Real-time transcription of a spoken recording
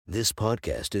This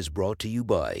podcast is brought to you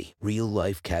by Real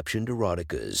Life Captioned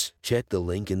Eroticas. Check the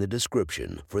link in the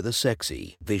description for the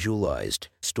sexy, visualized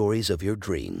stories of your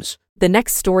dreams. The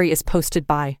next story is posted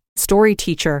by Story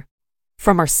Teacher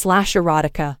from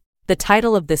r/erotica. The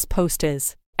title of this post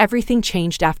is Everything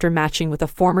Changed After Matching with a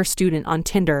Former Student on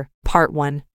Tinder, Part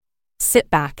 1. Sit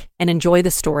back and enjoy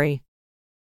the story.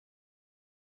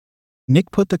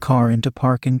 Nick put the car into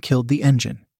park and killed the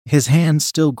engine. His hands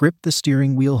still gripped the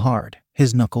steering wheel hard,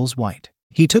 his knuckles white.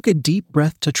 He took a deep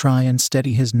breath to try and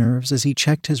steady his nerves as he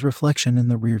checked his reflection in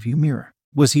the rearview mirror.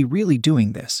 Was he really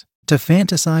doing this? To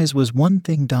fantasize was one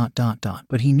thing,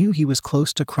 but he knew he was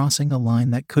close to crossing a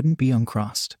line that couldn't be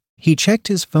uncrossed. He checked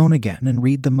his phone again and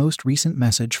read the most recent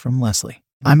message from Leslie.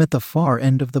 I'm at the far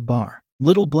end of the bar.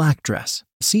 Little black dress.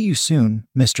 See you soon,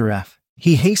 Mr. F.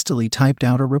 He hastily typed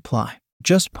out a reply.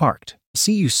 Just parked.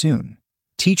 See you soon.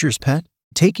 Teacher's pet?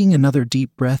 Taking another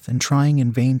deep breath and trying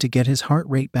in vain to get his heart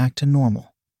rate back to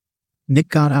normal, Nick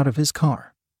got out of his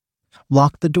car,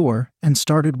 locked the door, and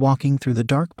started walking through the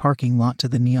dark parking lot to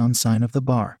the neon sign of the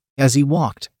bar. As he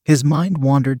walked, his mind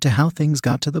wandered to how things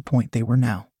got to the point they were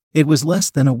now. It was less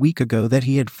than a week ago that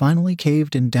he had finally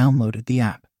caved and downloaded the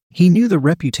app. He knew the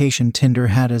reputation Tinder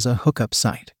had as a hookup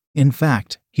site. In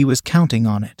fact, he was counting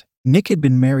on it. Nick had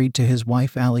been married to his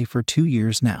wife Allie for 2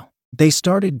 years now. They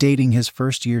started dating his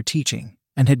first year teaching,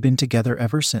 and had been together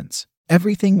ever since.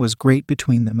 Everything was great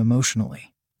between them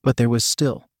emotionally, but there was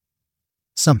still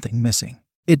something missing.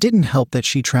 It didn't help that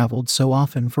she traveled so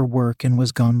often for work and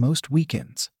was gone most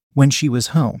weekends. When she was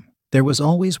home, there was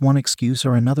always one excuse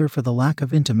or another for the lack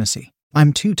of intimacy.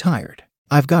 I'm too tired.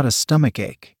 I've got a stomach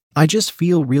ache. I just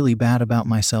feel really bad about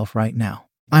myself right now.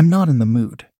 I'm not in the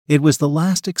mood. It was the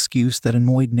last excuse that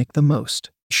annoyed Nick the most.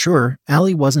 Sure,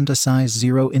 Allie wasn't a size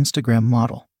 0 Instagram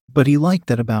model, but he liked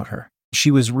that about her. She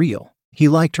was real. He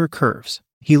liked her curves.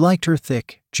 He liked her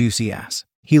thick, juicy ass.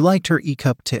 He liked her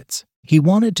E-cup tits. He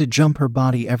wanted to jump her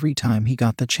body every time he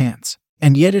got the chance.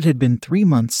 And yet it had been 3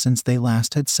 months since they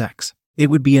last had sex. It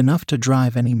would be enough to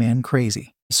drive any man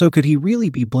crazy. So could he really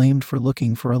be blamed for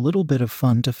looking for a little bit of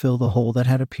fun to fill the hole that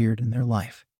had appeared in their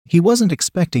life? He wasn't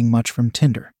expecting much from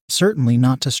Tinder, certainly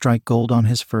not to strike gold on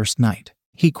his first night.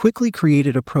 He quickly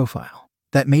created a profile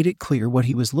that made it clear what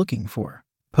he was looking for,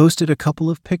 posted a couple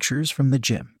of pictures from the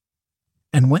gym,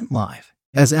 and went live.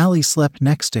 As Allie slept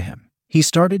next to him, he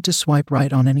started to swipe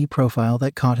right on any profile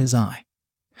that caught his eye,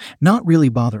 not really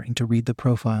bothering to read the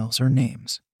profiles or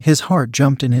names. His heart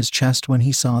jumped in his chest when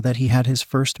he saw that he had his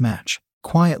first match.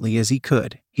 Quietly as he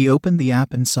could, he opened the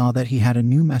app and saw that he had a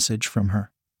new message from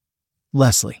her.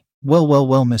 Leslie. Well,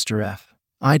 Mr. F.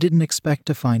 I didn't expect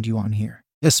to find you on here,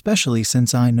 especially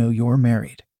since I know you're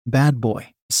married. Bad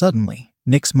boy. Suddenly,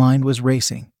 Nick's mind was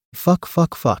racing. Fuck,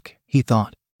 he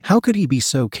thought. How could he be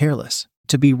so careless,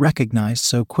 to be recognized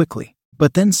so quickly?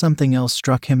 But then something else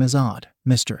struck him as odd.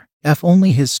 Mr. F.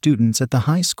 Only his students at the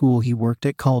high school he worked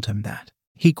at called him that.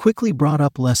 He quickly brought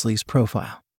up Leslie's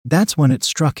profile. That's when it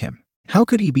struck him. How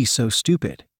could he be so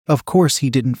stupid? Of course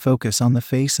he didn't focus on the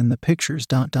face in the pictures.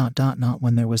 Not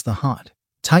when there was the hot,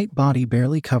 tight body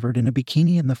barely covered in a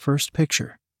bikini in the first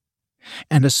picture,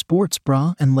 and a sports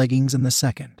bra and leggings in the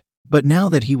second. But now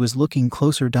that he was looking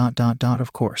closer,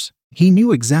 of course, he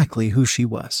knew exactly who she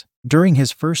was. During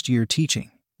his first year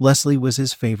teaching, Leslie was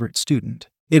his favorite student.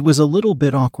 It was a little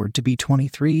bit awkward to be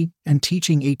 23 and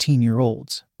teaching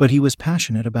 18-year-olds, but he was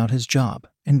passionate about his job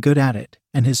and good at it,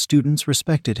 and his students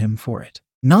respected him for it.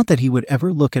 Not that he would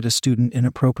ever look at a student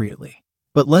inappropriately,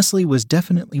 but Leslie was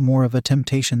definitely more of a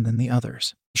temptation than the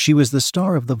others. She was the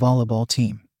star of the volleyball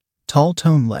team. Tall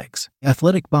toned legs,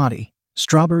 athletic body,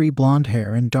 strawberry blonde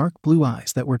hair, and dark blue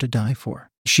eyes that were to die for.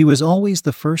 She was always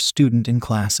the first student in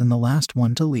class and the last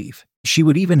one to leave. She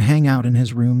would even hang out in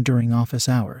his room during office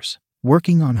hours,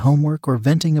 working on homework or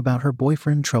venting about her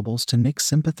boyfriend troubles to Nick's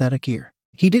sympathetic ear.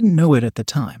 He didn't know it at the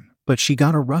time, but she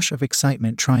got a rush of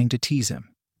excitement trying to tease him,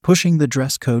 pushing the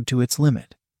dress code to its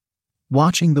limit,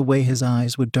 watching the way his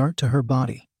eyes would dart to her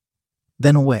body,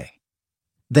 then away,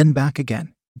 then back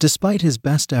again. Despite his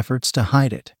best efforts to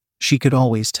hide it, she could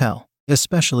always tell,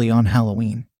 especially on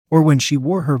Halloween, or when she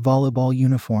wore her volleyball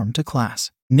uniform to class.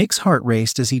 Nick's heart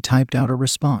raced as he typed out a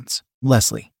response.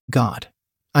 Leslie. God.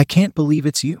 I can't believe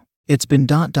it's you. It's been ...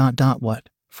 what?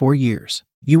 4 years.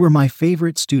 You were my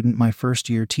favorite student my first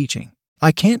year teaching.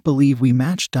 I can't believe we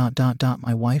matched ...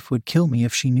 My wife would kill me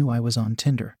if she knew I was on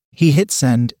Tinder. He hit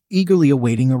send, eagerly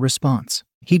awaiting a response.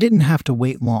 He didn't have to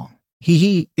wait long.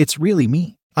 It's really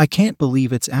me. I can't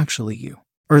believe it's actually you.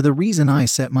 Or the reason I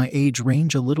set my age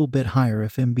range a little bit higher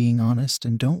if I'm being honest,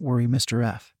 and don't worry Mr.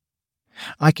 F.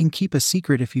 I can keep a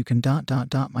secret if you can ...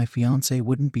 My fiancé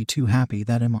wouldn't be too happy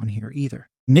that I'm on here either.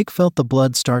 Nick felt the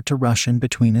blood start to rush in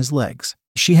between his legs.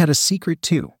 She had a secret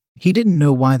too. He didn't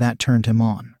know why that turned him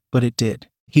on, but it did.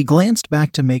 He glanced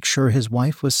back to make sure his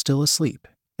wife was still asleep,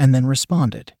 and then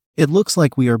responded, "It looks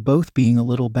like we are both being a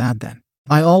little bad then.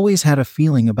 I always had a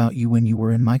feeling about you when you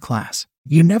were in my class.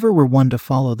 You never were one to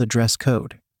follow the dress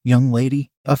code, young lady."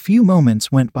 A few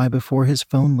moments went by before his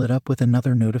phone lit up with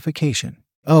another notification.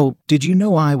 "Oh, did you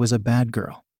know I was a bad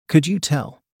girl? Could you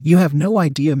tell?" "You have no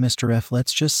idea, Mr. F.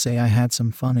 Let's just say I had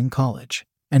some fun in college.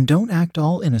 And don't act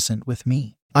all innocent with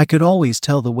me. I could always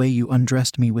tell the way you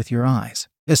undressed me with your eyes,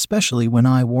 especially when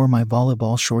I wore my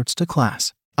volleyball shorts to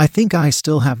class. I think I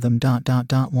still have them ...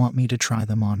 Want me to try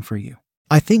them on for you.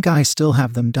 I think I still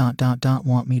have them ...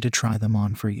 Want me to try them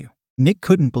on for you." Nick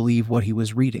couldn't believe what he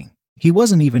was reading. He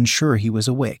wasn't even sure he was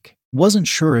awake. Wasn't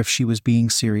sure if she was being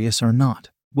serious or not.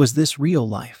 Was this real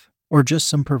life? Or just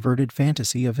some perverted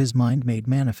fantasy of his mind made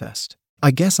manifest?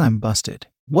 "I guess I'm busted.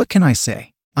 What can I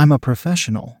say? I'm a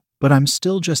professional, but I'm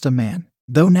still just a man.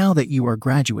 Though now that you are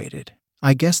graduated,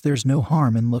 I guess there's no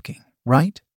harm in looking,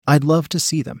 right? I'd love to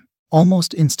see them."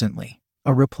 Almost instantly,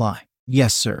 a reply.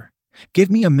 "Yes, sir. Give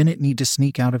me a minute. Need to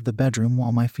sneak out of the bedroom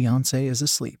while my fiancé is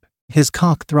asleep." His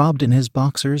cock throbbed in his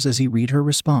boxers as he read her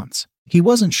response. He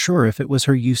wasn't sure if it was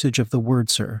her usage of the word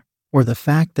sir, or the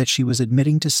fact that she was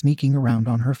admitting to sneaking around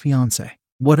on her fiancé.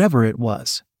 Whatever it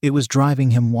was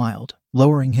driving him wild,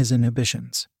 lowering his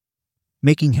inhibitions,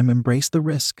 making him embrace the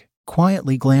risk.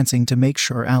 Quietly glancing to make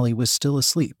sure Allie was still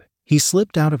asleep, he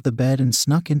slipped out of the bed and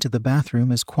snuck into the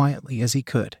bathroom as quietly as he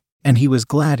could. And he was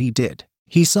glad he did.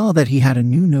 He saw that he had a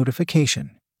new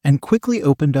notification, and quickly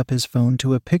opened up his phone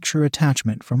to a picture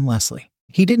attachment from Leslie.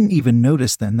 He didn't even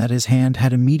notice then that his hand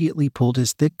had immediately pulled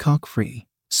his thick cock free,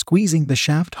 squeezing the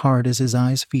shaft hard as his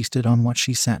eyes feasted on what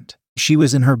she sent. She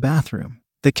was in her bathroom,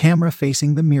 the camera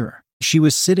facing the mirror. She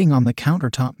was sitting on the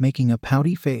countertop making a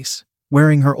pouty face,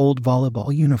 wearing her old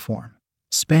volleyball uniform,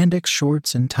 spandex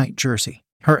shorts and tight jersey.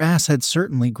 Her ass had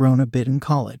certainly grown a bit in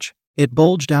college. It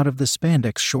bulged out of the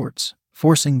spandex shorts,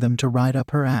 forcing them to ride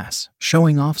up her ass,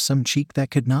 showing off some cheek that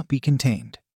could not be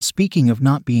contained. Speaking of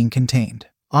not being contained,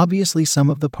 obviously some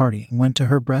of the partying went to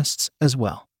her breasts as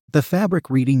well. The fabric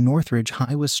reading Northridge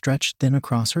High was stretched thin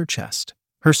across her chest,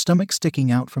 her stomach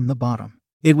sticking out from the bottom.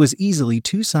 It was easily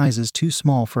 2 sizes too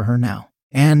small for her now,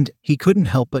 and, he couldn't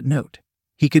help but note,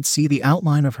 he could see the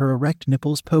outline of her erect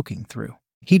nipples poking through.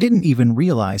 He didn't even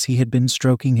realize he had been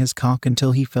stroking his cock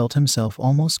until he felt himself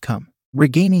almost come.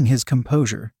 Regaining his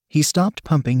composure, he stopped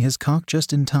pumping his cock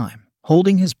just in time,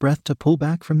 holding his breath to pull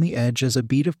back from the edge as a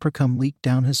bead of precum leaked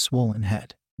down his swollen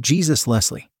head. "Jesus,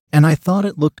 Leslie. And I thought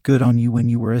it looked good on you when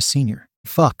you were a senior.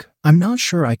 Fuck, I'm not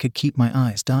sure I could keep my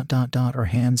eyes ... or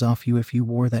hands off you if you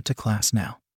wore that to class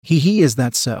now. Is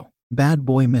that so? Bad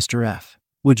boy Mr. F.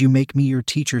 Would you make me your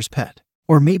teacher's pet?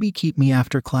 Or maybe keep me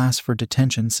after class for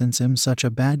detention since I'm such a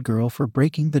bad girl for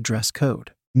breaking the dress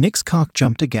code?" Nick's cock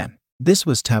jumped again. This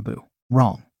was taboo.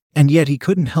 Wrong. And yet he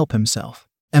couldn't help himself.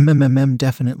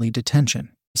 Definitely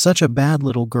detention. Such a bad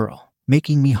little girl,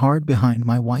 making me hard behind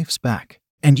my wife's back.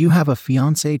 And you have a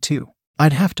fiancé too.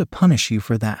 I'd have to punish you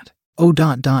for that. Oh ...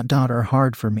 or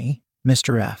hard for me,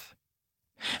 Mr. F.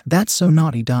 That's so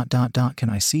naughty ... Can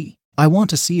I see? I want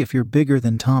to see if you're bigger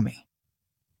than Tommy.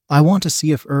 I want to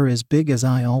see if is big as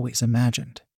I always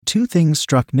imagined. 2 things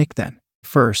struck Nick then.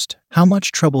 First, how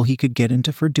much trouble he could get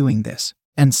into for doing this.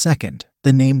 And second,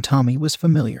 the name Tommy was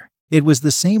familiar. It was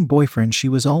the same boyfriend she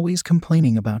was always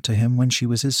complaining about to him when she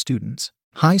was his students.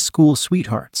 High school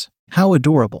sweethearts. How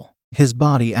adorable. His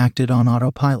body acted on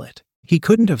autopilot. He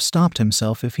couldn't have stopped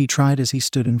himself if he tried as he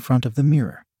stood in front of the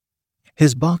mirror.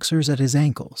 His boxers at his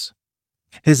ankles,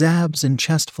 his abs and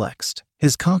chest flexed,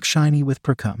 his cock shiny with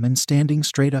precum and standing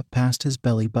straight up past his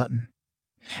belly button.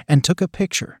 And took a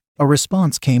picture. A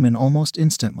response came in almost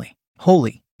instantly.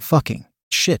 "Holy fucking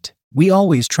shit. We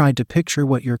always tried to picture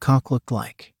what your cock looked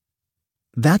like.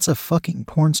 That's a fucking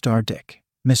porn star dick,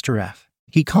 Mr. F."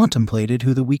 He contemplated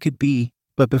who the we could be,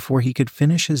 but before he could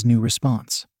finish his new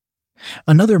response,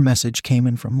 another message came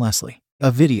in from Leslie.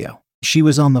 A video. She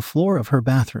was on the floor of her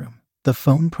bathroom, the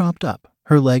phone propped up,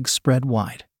 her legs spread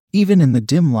wide. Even in the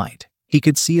dim light, he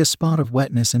could see a spot of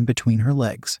wetness in between her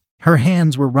legs. Her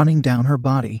hands were running down her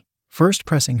body, first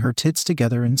pressing her tits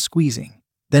together and squeezing,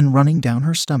 then running down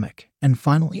her stomach, and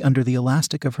finally under the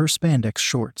elastic of her spandex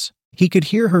shorts. He could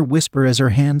hear her whisper as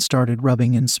her hand started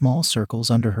rubbing in small circles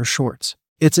under her shorts.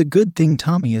 "It's a good thing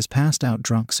Tommy is passed out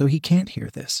drunk so he can't hear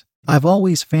this. I've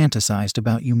always fantasized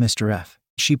about you, Mr. F."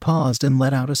 She paused and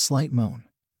let out a slight moan,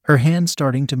 her hand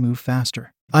starting to move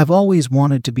faster. "I've always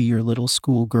wanted to be your little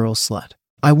schoolgirl slut.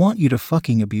 I want you to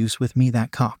fucking abuse with me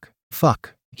that cock.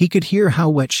 Fuck." He could hear how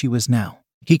wet she was now,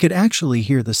 He could actually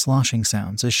hear the sloshing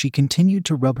sounds as she continued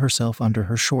to rub herself under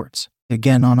her shorts.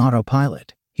 Again on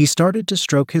autopilot, he started to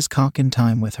stroke his cock in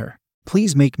time with her.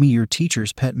 "Please make me your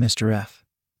teacher's pet, Mr. F.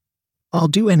 I'll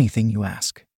do anything you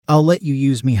ask. I'll let you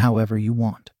use me however you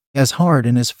want. As hard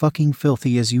and as fucking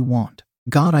filthy as you want.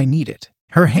 God, I need it."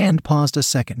 Her hand paused a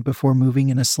second before moving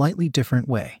in a slightly different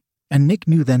way, and Nick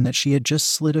knew then that she had just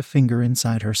slid a finger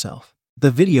inside herself.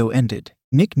 The video ended.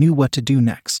 Nick knew what to do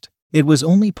next. It was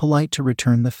only polite to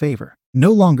return the favor.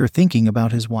 No longer thinking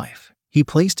about his wife, he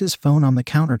placed his phone on the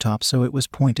countertop so it was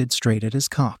pointed straight at his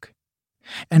cock,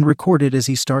 and recorded as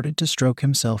he started to stroke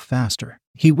himself faster.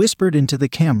 He whispered into the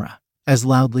camera, as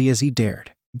loudly as he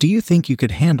dared, "Do you think you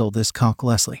could handle this cock,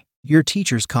 Leslie? Your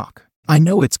teacher's cock. I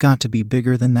know it's got to be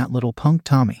bigger than that little punk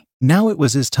Tommy." Now it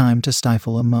was his time to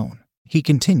stifle a moan. He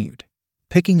continued,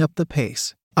 picking up the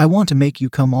pace. "I want to make you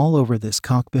come all over this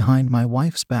cock behind my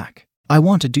wife's back. I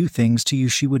want to do things to you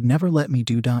she would never let me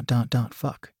do ...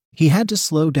 Fuck." He had to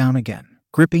slow down again,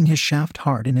 gripping his shaft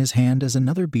hard in his hand as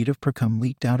another bead of precum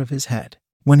leaked out of his head.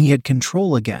 When he had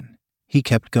control again, he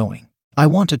kept going. "I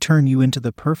want to turn you into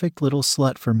the perfect little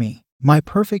slut for me. My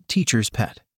perfect teacher's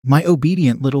pet. My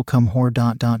obedient little cum whore ...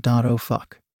 Oh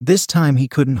fuck." This time he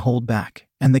couldn't hold back,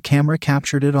 and the camera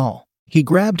captured it all. He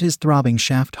grabbed his throbbing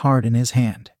shaft hard in his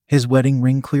hand, his wedding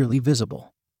ring clearly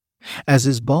visible, as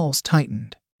his balls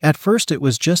tightened. At first it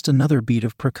was just another bead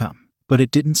of precum, but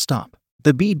it didn't stop.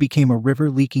 The bead became a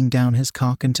river leaking down his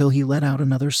cock until he let out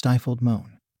another stifled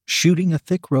moan, shooting a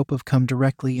thick rope of cum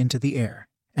directly into the air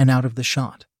and out of the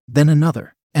shot. Then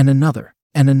another, and another,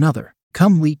 and another.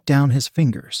 Cum leaked down his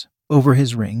fingers, over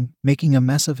his ring, making a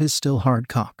mess of his still hard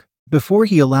cock. Before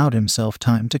he allowed himself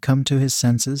time to come to his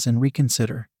senses and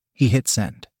reconsider, he hit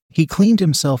send. He cleaned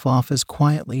himself off as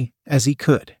quietly as he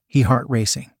could, his heart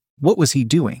racing. What was he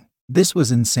doing? This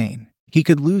was insane. He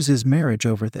could lose his marriage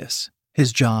over this,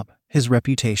 his job, his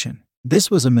reputation. This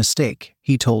was a mistake,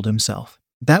 he told himself.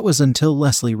 That was until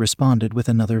Leslie responded with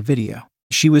another video.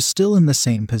 She was still in the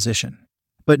same position,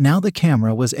 but now the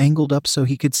camera was angled up so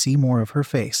he could see more of her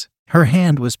face. Her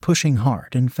hand was pushing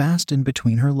hard and fast in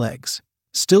between her legs,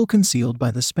 still concealed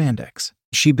by the spandex.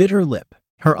 She bit her lip.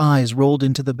 Her eyes rolled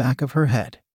into the back of her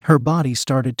head. Her body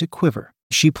started to quiver.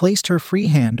 She placed her free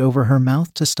hand over her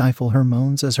mouth to stifle her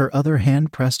moans as her other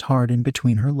hand pressed hard in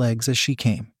between her legs as she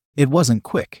came. It wasn't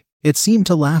quick. It seemed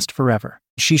to last forever.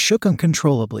 She shook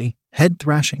uncontrollably, head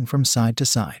thrashing from side to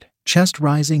side, chest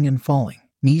rising and falling,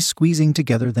 knees squeezing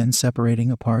together then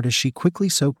separating apart as she quickly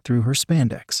soaked through her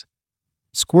spandex,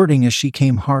 squirting as she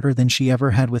came harder than she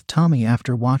ever had with Tommy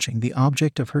after watching the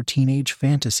object of her teenage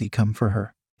fantasy come for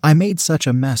her. "I made such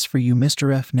a mess for you,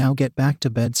 Mr. F. Now get back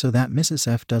to bed so that Mrs.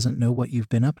 F. doesn't know what you've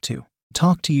been up to.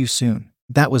 Talk to you soon."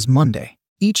 That was Monday.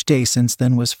 Each day since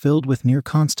then was filled with near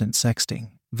constant sexting,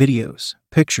 videos,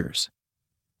 pictures,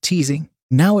 teasing.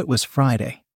 Now it was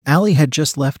Friday. Allie had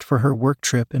just left for her work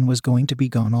trip and was going to be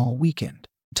gone all weekend.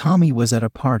 Tommy was at a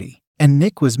party, and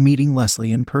Nick was meeting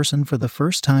Leslie in person for the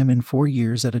first time in 4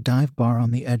 years at a dive bar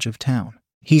on the edge of town.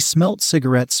 He smelt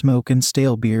cigarette smoke and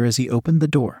stale beer as he opened the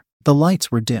door. The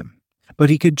lights were dim,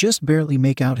 but he could just barely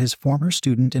make out his former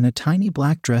student in a tiny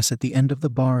black dress at the end of the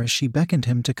bar as she beckoned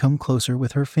him to come closer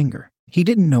with her finger. He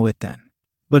didn't know it then,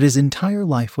 but his entire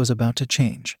life was about to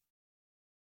change.